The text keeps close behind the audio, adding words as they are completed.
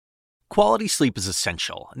Quality sleep is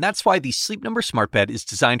essential, and that's why the Sleep Number Smart Bed is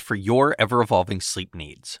designed for your ever-evolving sleep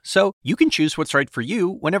needs. So you can choose what's right for you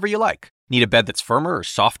whenever you like. Need a bed that's firmer or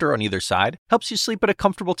softer on either side? Helps you sleep at a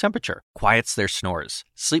comfortable temperature. Quiets their snores.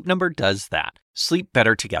 Sleep Number does that. Sleep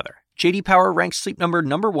better together. J.D. Power ranks Sleep Number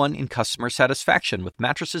 #1 in customer satisfaction with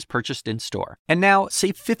mattresses purchased in-store. And now,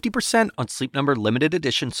 save 50% on Sleep Number limited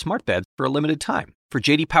edition smart beds for a limited time. For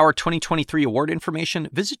J.D. Power 2023 award information,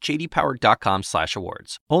 visit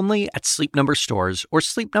jdpower.com/awards. Only at Sleep Number stores or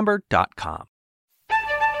sleepnumber.com.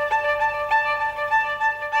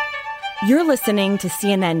 You're listening to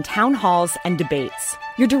CNN Town Halls and Debates,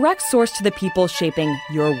 your direct source to the people shaping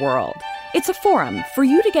your world. It's a forum for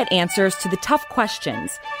you to get answers to the tough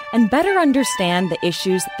questions and better understand the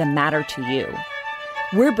issues that matter to you.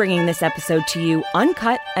 We're bringing this episode to you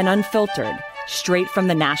uncut and unfiltered, straight from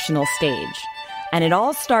the national stage. And it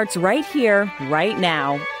all starts right here, right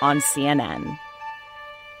now, on CNN.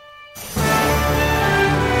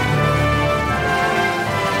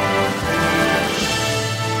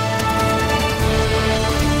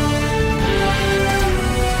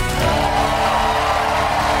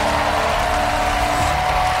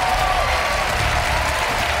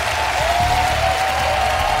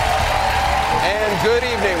 Good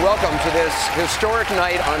evening. Welcome to this historic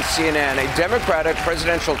night on CNN, a Democratic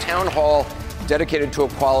presidential town hall dedicated to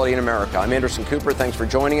equality in America. I'm Anderson Cooper. Thanks for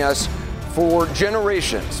joining us. For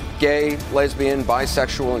generations, gay, lesbian,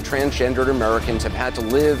 bisexual, and transgendered Americans have had to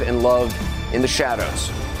live and love in the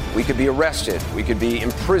shadows. We could be arrested. We could be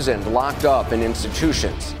imprisoned, locked up in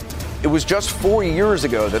institutions. It was just 4 years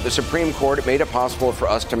ago that the Supreme Court made it possible for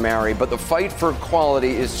us to marry, but the fight for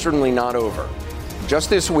equality is certainly not over.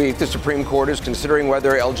 Just this week, the Supreme Court is considering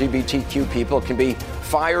whether LGBTQ people can be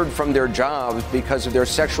fired from their jobs because of their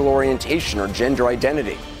sexual orientation or gender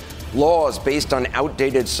identity. Laws based on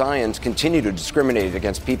outdated science continue to discriminate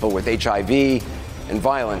against people with HIV, and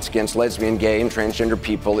violence against lesbian, gay, and transgender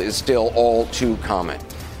people is still all too common.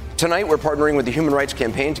 Tonight, we're partnering with the Human Rights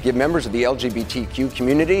Campaign to give members of the LGBTQ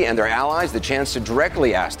community and their allies the chance to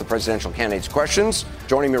directly ask the presidential candidates questions.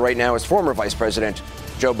 Joining me right now is former Vice President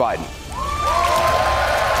Joe Biden.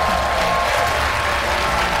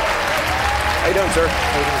 How you doing, sir?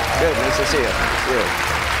 Good. Nice to see you. Good.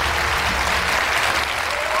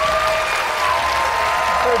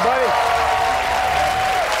 Hey, buddy.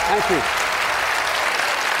 Thank you.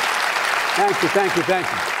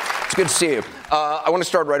 It's good to see you. I want to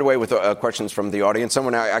start right away with questions from the audience.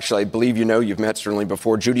 Someone I believe you know, you've met certainly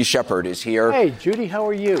before. Judy Shepard is here. Hey, Judy, how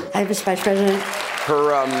are you? Hi, Mr. Vice President.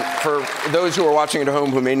 For those who are watching at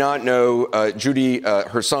home who may not know, Judy,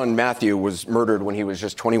 her son Matthew was murdered when he was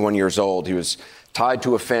just 21 years old. He was tied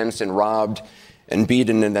to a fence and robbed and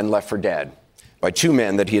beaten and then left for dead by two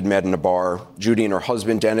men that he had met in a bar. Judy and her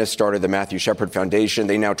husband Dennis started the Matthew Shepard Foundation.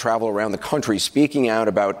 They now travel around the country speaking out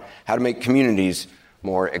about how to make communities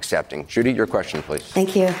more accepting. Judy, your question, please.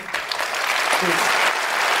 Thank you.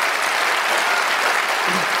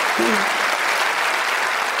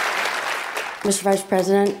 Mr. Vice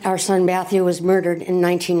President, our son Matthew was murdered in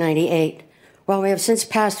 1998. While we have since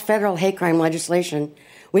passed federal hate crime legislation,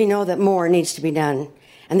 we know that more needs to be done.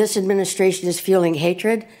 And this administration is fueling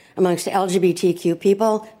hatred amongst LGBTQ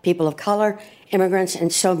people, people of color, immigrants,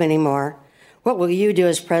 and so many more. What will you do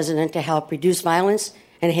as president to help reduce violence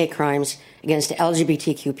and hate crimes against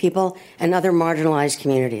LGBTQ people and other marginalized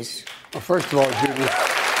communities? Well, first of all, Judy,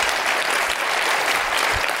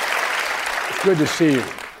 it's good to see you.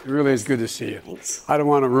 It really is good to see you. Thanks. I don't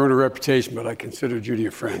want to ruin a reputation, but I consider Judy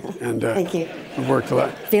a friend. And thank you. We've worked a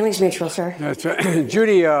lot. Feelings mutual, sir. That's right.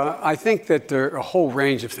 Judy, I think that there are a whole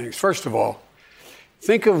range of things. First of all,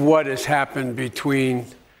 think of what has happened between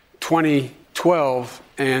 2012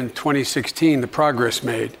 and 2016, the progress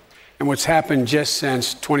made, and what's happened just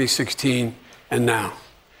since 2016 and now.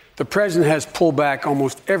 The president has pulled back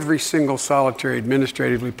almost every single solitary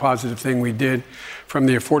administratively positive thing we did, from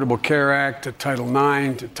the Affordable Care Act to Title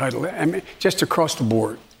IX to just across the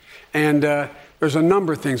board. And there's a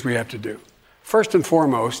number of things we have to do. First and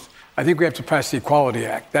foremost, I think we have to pass the Equality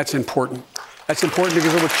Act. That's important. That's important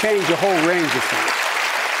because it will change a whole range of things.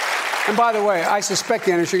 And by the way, I suspect,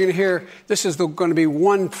 Anders, you're going to hear this is going to be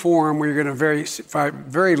one forum where you're going to find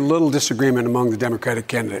very little disagreement among the Democratic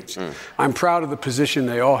candidates. I'm proud of the position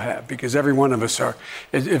they all have, because every one of us are.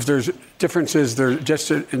 If there's differences, they're just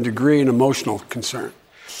in degree and emotional concern.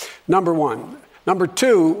 Number one. Number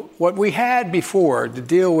two, what we had before to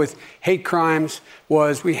deal with hate crimes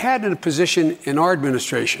was we had a position in our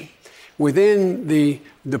administration within the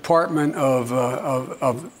Department of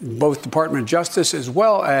both Department of Justice as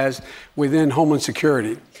well as within Homeland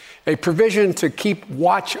Security, a provision to keep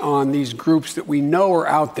watch on these groups that we know are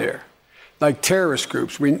out there, like terrorist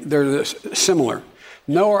groups. They're similar.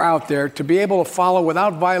 Know are out there to be able to follow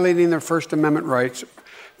without violating their First Amendment rights,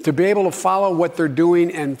 to be able to follow what they're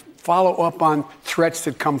doing and follow up on threats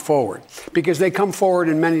that come forward, because they come forward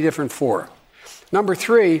in many different fora. Number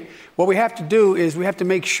three, what we have to do is we have to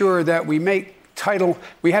make sure that we make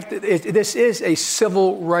this is a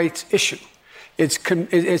civil rights issue. It's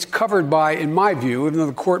covered by, in my view, even though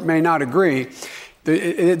the court may not agree,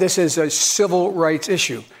 this is a civil rights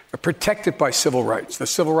issue, protected by civil rights, the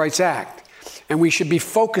Civil Rights Act. And we should be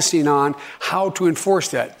focusing on how to enforce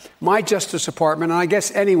that. My Justice Department, and I guess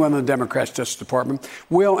anyone in the Democrats' Justice Department,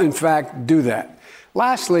 will in fact do that.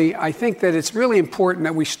 Lastly, I think that it's really important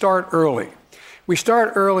that we start early. We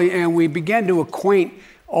start early and we begin to acquaint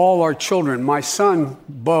all our children. My son,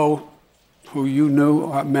 Bo, who you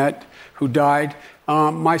knew, met, who died,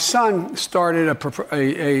 my son started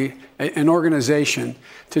an organization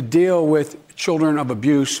to deal with children of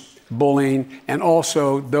abuse, bullying, and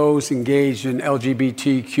also those engaged in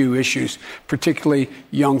LGBTQ issues, particularly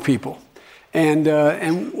young people. And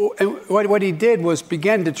what he did was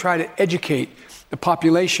begin to try to educate the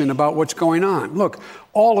population about what's going on. Look,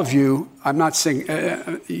 all of you, I'm not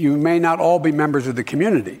saying, you may not all be members of the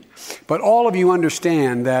community, but all of you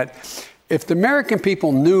understand that if the American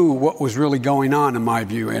people knew what was really going on, in my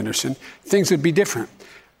view, Anderson, things would be different.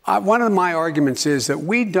 One of my arguments is that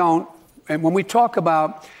we don't, and when we talk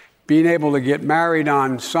about being able to get married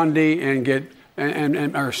on Sunday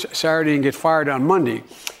or Saturday and get fired on Monday,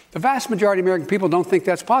 the vast majority of American people don't think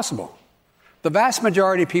that's possible. The vast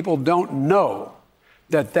majority of people don't know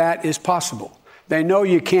that that is possible. They know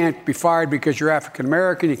you can't be fired because you're African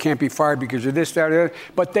American, you can't be fired because you're this, that, or the other,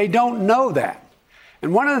 but they don't know that.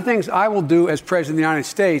 And one of the things I will do as President of the United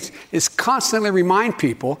States is constantly remind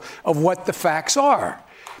people of what the facts are.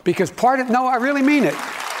 Because I really mean it.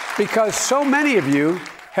 Because so many of you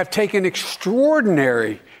have taken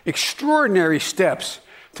extraordinary steps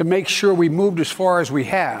to make sure we moved as far as we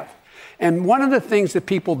have. And one of the things that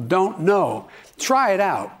people don't know, try it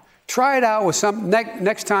out. Try it out with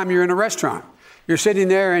next time you're in a restaurant. You're sitting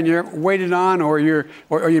there and you're waited on, or you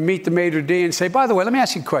meet the maitre d' and say, by the way, let me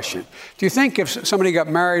ask you a question. Do you think if somebody got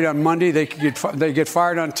married on Monday, they get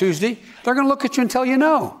fired on Tuesday? They're going to look at you and tell you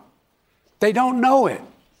no. They don't know it.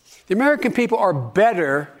 The American people are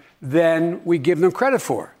better than we give them credit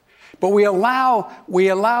for. But we allow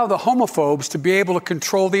the homophobes to be able to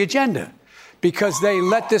control the agenda because they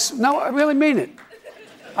let this. No, I really mean it.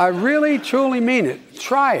 I really, truly mean it.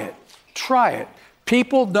 Try it. Try it.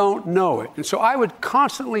 People don't know it. And so I would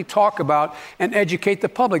constantly talk about and educate the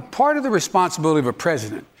public. Part of the responsibility of a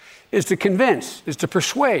president is to convince, is to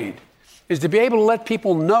persuade, is to be able to let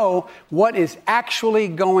people know what is actually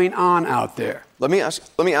going on out there. Let me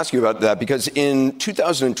ask you about that, because in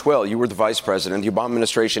 2012, you were the vice president. The Obama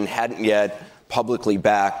administration hadn't yet publicly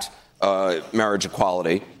backed marriage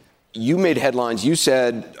equality. You made headlines. You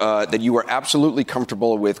said that you were absolutely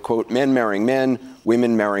comfortable with, quote, men marrying men,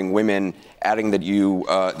 women marrying women, adding that you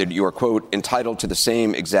are, quote, entitled to the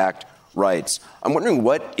same exact rights. I'm wondering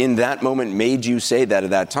what in that moment made you say that at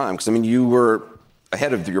that time? Because, I mean, you were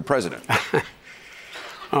ahead of your president.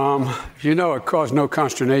 It caused no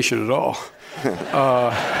consternation at all.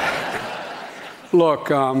 Look,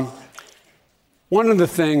 one of the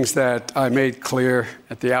things that I made clear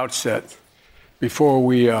at the outset before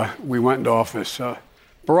we went into office, I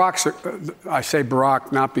say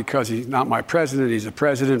Barack not because he's not my president, he's a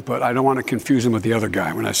president, but I don't want to confuse him with the other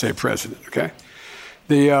guy when I say president, okay?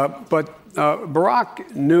 But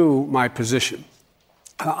Barack knew my position.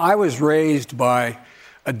 I was raised by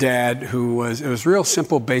a dad it was a real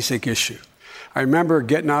simple, basic issue. I remember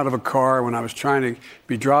getting out of a car when I was trying to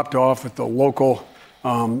be dropped off at the local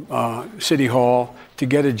city hall to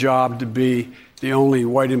get a job to be the only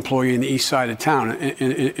white employee in the east side of town,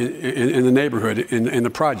 in the neighborhood, in the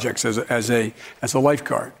projects as a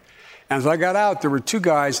lifeguard. And as I got out, there were two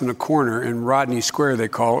guys in the corner in Rodney Square, they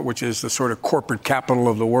call it, which is the sort of corporate capital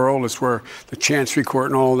of the world. It's where the Chancery Court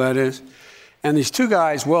and all of that is. And these two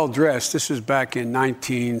guys, well-dressed, this was back in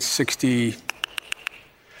 1960,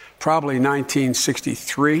 probably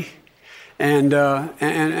 1963. And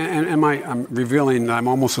I'm revealing I'm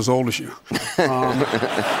almost as old as you.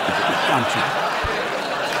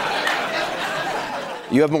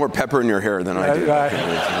 You have more pepper in your hair than I do. I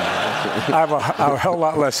have a hell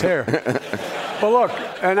lot less hair. But look,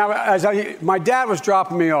 and my dad was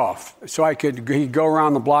dropping me off so he'd go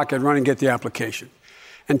around the block, I'd run and get the application.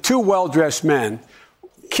 And two well-dressed men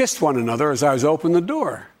kissed one another as I was opening the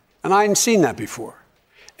door. And I hadn't seen that before.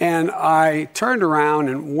 And I turned around,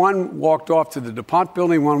 and one walked off to the DuPont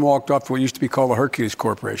building, one walked off to what used to be called the Hercules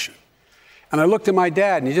Corporation. And I looked at my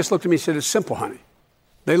dad, and he just looked at me and said, it's simple, honey.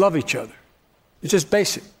 They love each other. It's just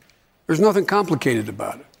basic. There's nothing complicated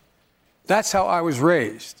about it. That's how I was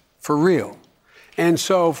raised, for real. And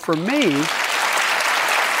so for me,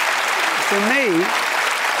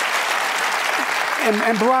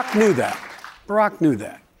 and Barack knew that. Barack knew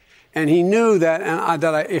that. And he knew that,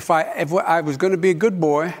 if I was going to be a good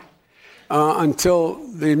boy until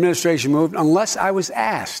the administration moved, unless I was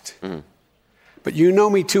asked. Mm. But you know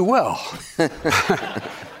me too well.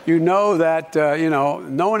 You know that,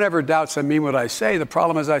 no one ever doubts I mean what I say. The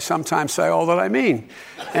problem is I sometimes say all that I mean.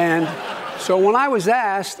 And so when I was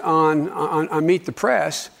asked on Meet the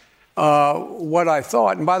Press what I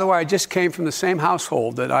thought, and by the way, I just came from the same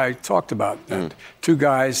household that I talked about, two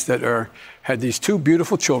guys that had these two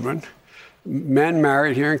beautiful children, men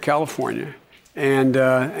married here in California, and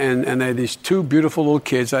they had these two beautiful little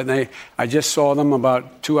kids. I just saw them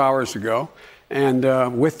about 2 hours ago. And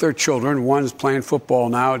with their children, one's playing football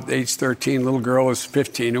now at age 13. Little girl is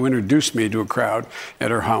 15, who introduced me to a crowd at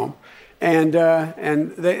her home. And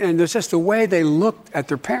there's just the way they looked at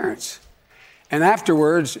their parents. And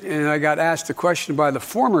afterwards, I got asked a question by the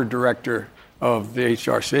former director of the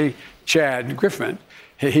HRC, Chad Griffin.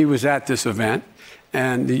 He was at this event,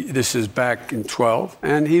 and this is back in 12.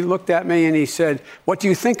 And he looked at me and he said, "What do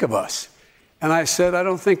you think of us?" And I said, "I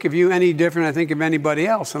don't think of you any different I think of anybody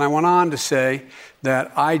else." And I went on to say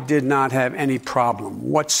that I did not have any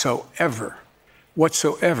problem whatsoever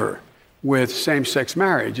with same-sex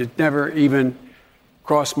marriage. It never even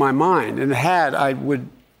crossed my mind. And had, I would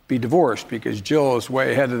be divorced because Jill is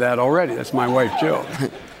way ahead of that already. That's my wife, Jill.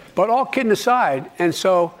 But all kidding aside, and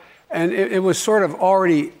it was sort of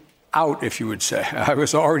already out, if you would say. I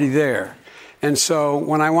was already there. And so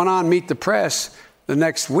when I went on Meet the Press, the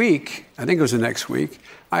next week, I think it was the next week,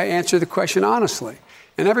 I answered the question honestly.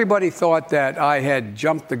 And everybody thought that I had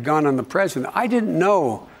jumped the gun on the president. I didn't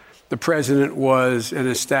know the president and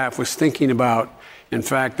his staff was thinking about, in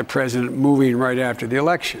fact, the president moving right after the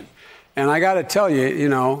election. And I got to tell you,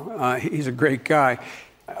 he's a great guy.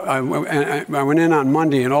 I went in on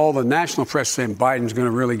Monday, and all the national press saying Biden's going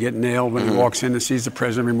to really get nailed when he walks in and sees the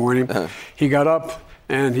president every morning. He got up,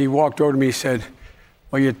 and he walked over to me and said,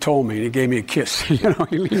 "Well, you told me," and he gave me a kiss. He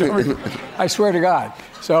leaned over. I swear to God.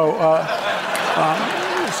 So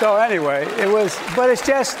anyway, but it's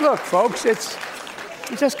just, look, folks, it's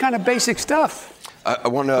just kind of basic stuff.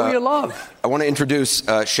 Who do you love? I want to introduce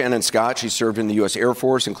Shannon Scott. She served in the U.S. Air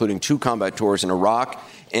Force, including 2 combat tours in Iraq,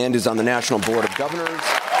 and is on the National Board of Governors.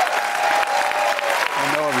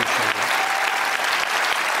 I know everything.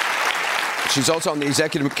 She's also on the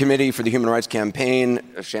Executive Committee for the Human Rights Campaign.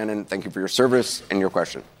 Shannon, thank you for your service and your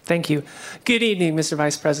question. Thank you. Good evening, Mr.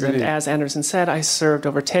 Vice President. As Anderson said, I served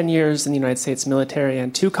over 10 years in the United States military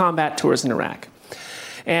and 2 combat tours in Iraq.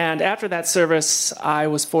 And after that service, I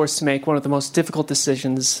was forced to make one of the most difficult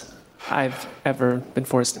decisions I've ever been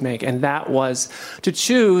forced to make, and that was to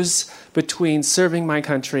choose between serving my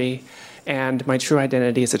country and my true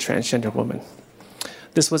identity as a transgender woman.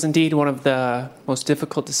 This was indeed one of the most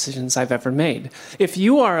difficult decisions I've ever made. If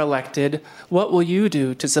you are elected, what will you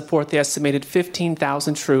do to support the estimated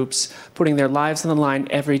 15,000 troops putting their lives on the line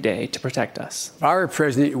every day to protect us? If I were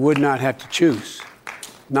president, you would not have to choose.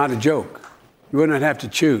 Not a joke. You would not have to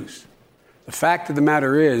choose. The fact of the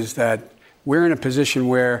matter is that we're in a position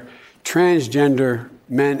where transgender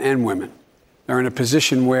men and women are in a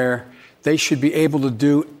position where they should be able to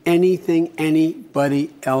do anything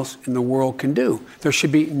anybody else in the world can do. There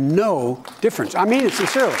should be no difference. I mean it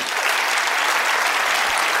sincerely.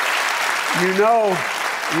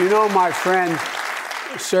 You know my friend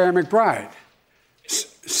Sarah McBride.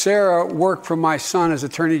 Sarah worked for my son as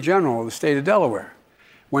Attorney General of the state of Delaware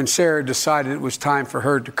when Sarah decided it was time for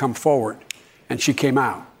her to come forward, and she came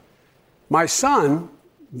out. My son,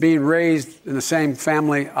 being raised in the same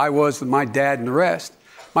family I was with my dad and the rest,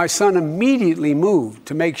 my son immediately moved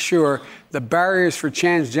to make sure the barriers for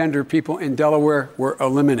transgender people in Delaware were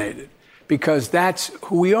eliminated, because that's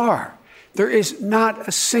who we are. There is not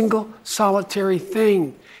a single solitary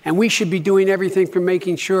thing. And we should be doing everything from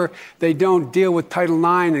making sure they don't deal with Title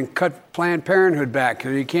IX and cut Planned Parenthood back so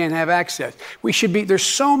you can't have access. There's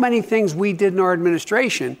so many things we did in our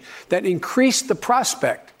administration that increased the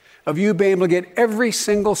prospect of you being able to get every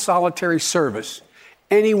single solitary service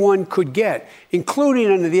anyone could get,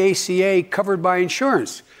 including under the ACA covered by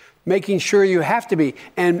insurance, making sure you have to be,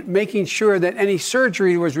 and making sure that any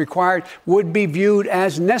surgery that was required would be viewed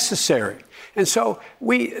as necessary. And so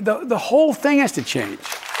the whole thing has to change.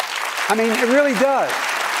 I mean, it really does.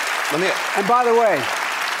 And by the way,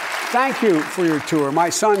 thank you for your tour. My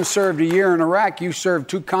son served a year in Iraq. You served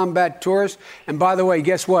 2 combat tours. And by the way,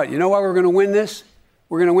 guess what? You know why we're going to win this?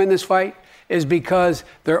 We're going to win this fight is because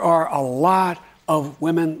there are a lot of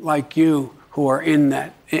women like you who are in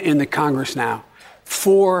the Congress now.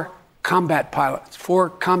 4 combat pilots, 4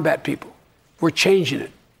 combat people. We're changing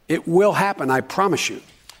it. It will happen, I promise you.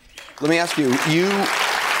 Let me ask you,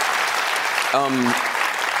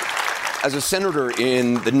 as a senator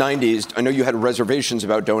in the 90s, I know you had reservations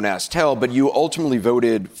about Don't Ask, Tell, but you ultimately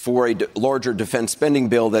voted for a larger defense spending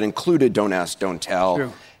bill that included Don't Ask, Don't Tell.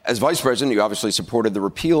 True. As vice president, you obviously supported the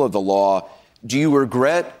repeal of the law. Do you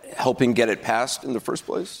regret helping get it passed in the first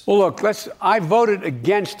place? Well, look, I voted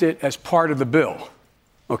against it as part of the bill,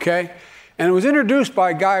 okay? And it was introduced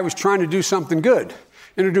by a guy who was trying to do something good,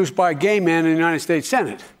 introduced by a gay man in the United States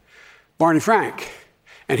Senate, Barney Frank.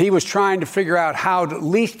 And he was trying to figure out how to, at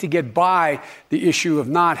least to get by the issue of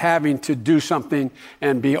not having to do something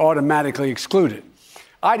and be automatically excluded.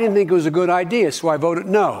 I didn't think it was a good idea, so I voted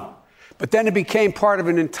no. But then it became part of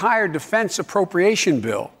an entire defense appropriation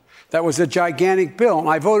bill that was a gigantic bill, and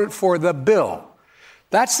I voted for the bill.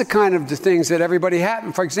 That's the kind of the things that everybody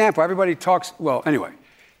had. For example, everybody talks, well, anyway,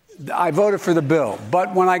 I voted for the bill.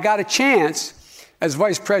 But when I got a chance as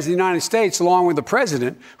Vice President of the United States, along with the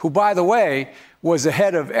President, who, by the way, was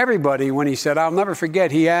ahead of everybody when he said, I'll never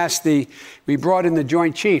forget, we brought in the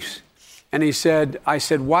Joint Chiefs, and I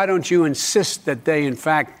said, why don't you insist that they, in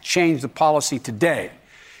fact, change the policy today?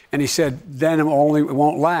 And he said, then it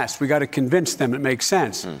won't last. We got to convince them it makes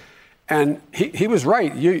sense. And he was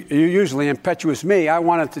right. You usually impetuous me. I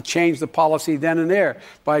wanted to change the policy then and there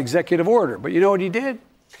by executive order. But you know what he did?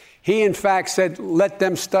 He, in fact, said, let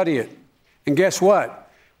them study it. And guess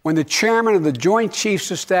what? When the chairman of the Joint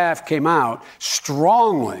Chiefs of Staff came out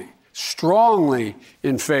strongly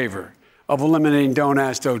in favor of eliminating Don't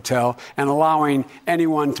Ask, Don't Tell and allowing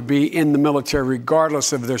anyone to be in the military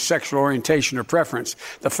regardless of their sexual orientation or preference,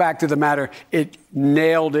 the fact of the matter, it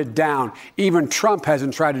nailed it down. Even Trump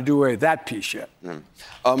hasn't tried to do away with that piece yet.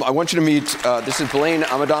 I want you to meet, this is Blaine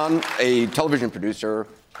Amadon, a television producer.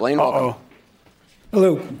 Blaine, welcome.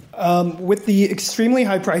 Hello. With the extremely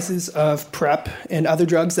high prices of PrEP and other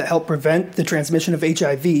drugs that help prevent the transmission of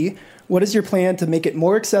HIV, what is your plan to make it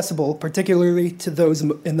more accessible, particularly to those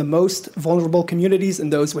in the most vulnerable communities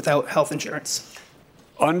and those without health insurance?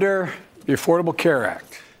 Under the Affordable Care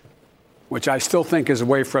Act, which I still think is a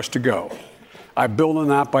way for us to go, I build on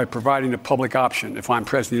that by providing a public option if I'm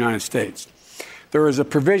President of the United States. There is a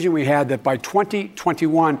provision we had that by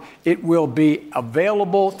 2021, it will be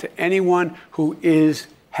available to anyone who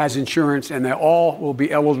has insurance, and they all will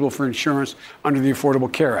be eligible for insurance under the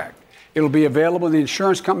Affordable Care Act. It'll be available. The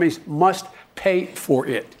insurance companies must pay for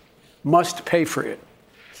it. Must pay for it.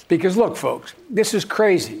 Because look, folks, this is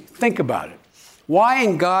crazy. Think about it. Why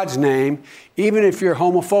in God's name, even if you're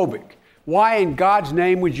homophobic, why in God's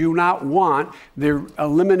name would you not want the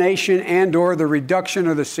elimination and or the reduction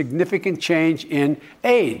or the significant change in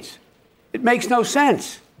AIDS? It makes no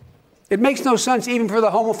sense. It makes no sense even for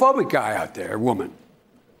the homophobic guy out there, woman.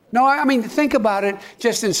 No, I mean, think about it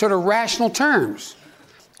just in sort of rational terms.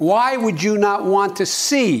 Why would you not want to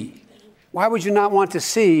see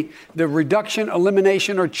the reduction,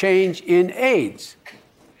 elimination, or change in AIDS?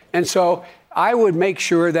 And so I would make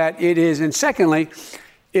sure that it is, and secondly,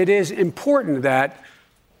 it is important that,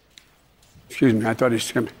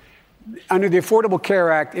 under the Affordable Care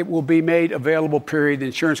Act, it will be made available, period. The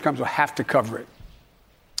insurance companies will have to cover it,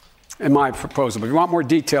 in my proposal. If you want more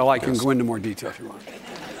detail, I can go into more detail if you want.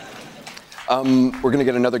 We're going to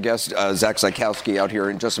get another guest, Zach Zykowski, out here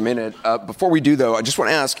in just a minute. Before we do, though, I just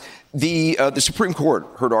want to ask, the Supreme Court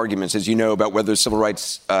heard arguments, as you know, about whether the Civil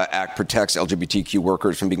Rights Act protects LGBTQ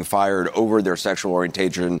workers from being fired over their sexual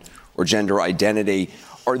orientation or gender identity.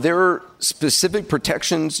 Are there specific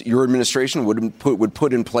protections your administration would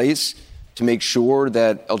put in place to make sure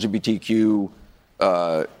that LGBTQ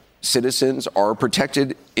citizens are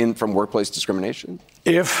protected from workplace discrimination?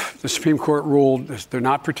 If the Supreme Court ruled they're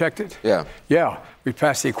not protected? Yeah, we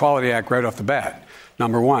passed the Equality Act right off the bat,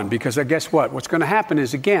 number one. Because guess what? What's going to happen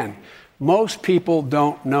is, again, most people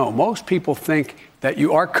don't know. Most people think that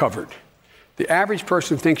you are covered. The average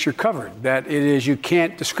person thinks you're covered, that it is you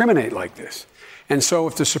can't discriminate like this. And so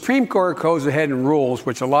if the Supreme Court goes ahead and rules,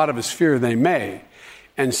 which a lot of us fear they may,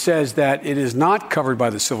 and says that it is not covered by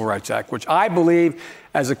the Civil Rights Act, which I believe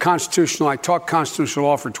as a I taught constitutional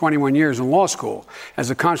law for 21 years in law school. As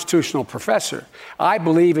a constitutional professor, I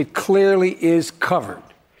believe it clearly is covered.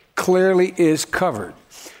 Clearly is covered.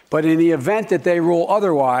 But in the event that they rule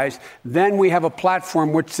otherwise, then we have a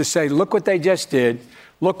platform which to say, look what they just did.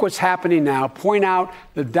 look what's happening now, point out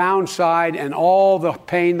the downside and all the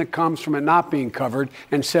pain that comes from it not being covered,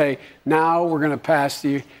 and say, now we're going to pass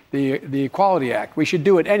the Equality Act. We should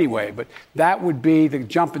do it anyway, but that would be the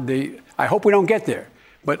jump in the, I hope we don't get there.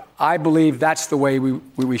 But I believe that's the way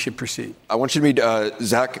we should proceed. I want you to meet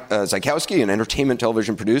Zach Zykowski, an entertainment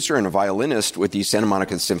television producer and a violinist with the Santa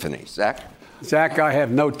Monica Symphony. Zach, I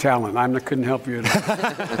have no talent. I couldn't help you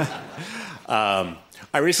at all.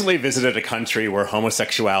 I recently visited a country where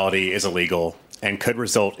homosexuality is illegal and could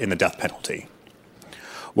result in the death penalty.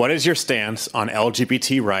 What is your stance on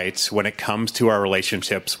LGBT rights when it comes to our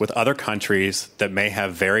relationships with other countries that may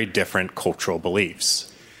have very different cultural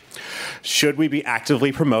beliefs? Should we be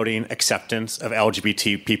actively promoting acceptance of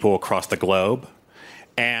LGBT people across the globe?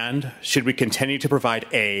 And should we continue to provide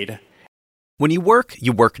aid? When you work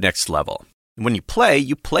next level. And when you play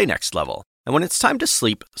next level. And when it's time to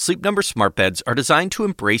sleep, Sleep Number smart beds are designed to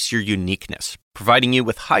embrace your uniqueness, providing you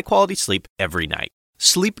with high-quality sleep every night.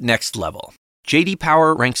 Sleep next level. J.D.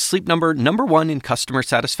 Power ranks Sleep Number #1 in customer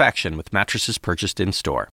satisfaction with mattresses purchased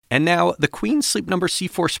in-store. And now, the Queen Sleep Number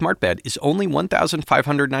C4 smart bed is only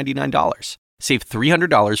 $1,599. Save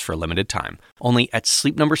 $300 for a limited time, only at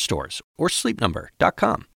Sleep Number stores or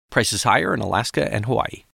sleepnumber.com. Prices higher in Alaska and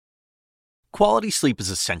Hawaii. Quality sleep is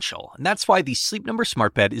essential, and that's why the Sleep Number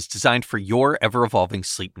smart bed is designed for your ever-evolving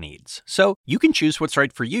sleep needs. So you can choose what's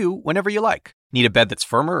right for you whenever you like. Need a bed that's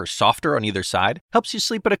firmer or softer on either side? Helps you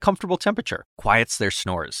sleep at a comfortable temperature. Quiets their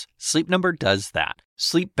snores. Sleep Number does that.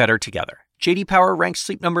 Sleep better together. J.D. Power ranks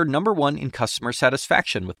Sleep Number #1 in customer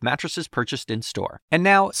satisfaction with mattresses purchased in-store. And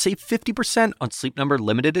now, save 50% on Sleep Number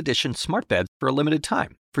limited edition smart beds for a limited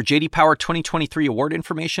time. For J.D. Power 2023 award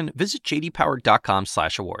information, visit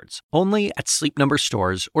jdpower.com/awards. Only at Sleep Number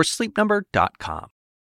stores or sleepnumber.com.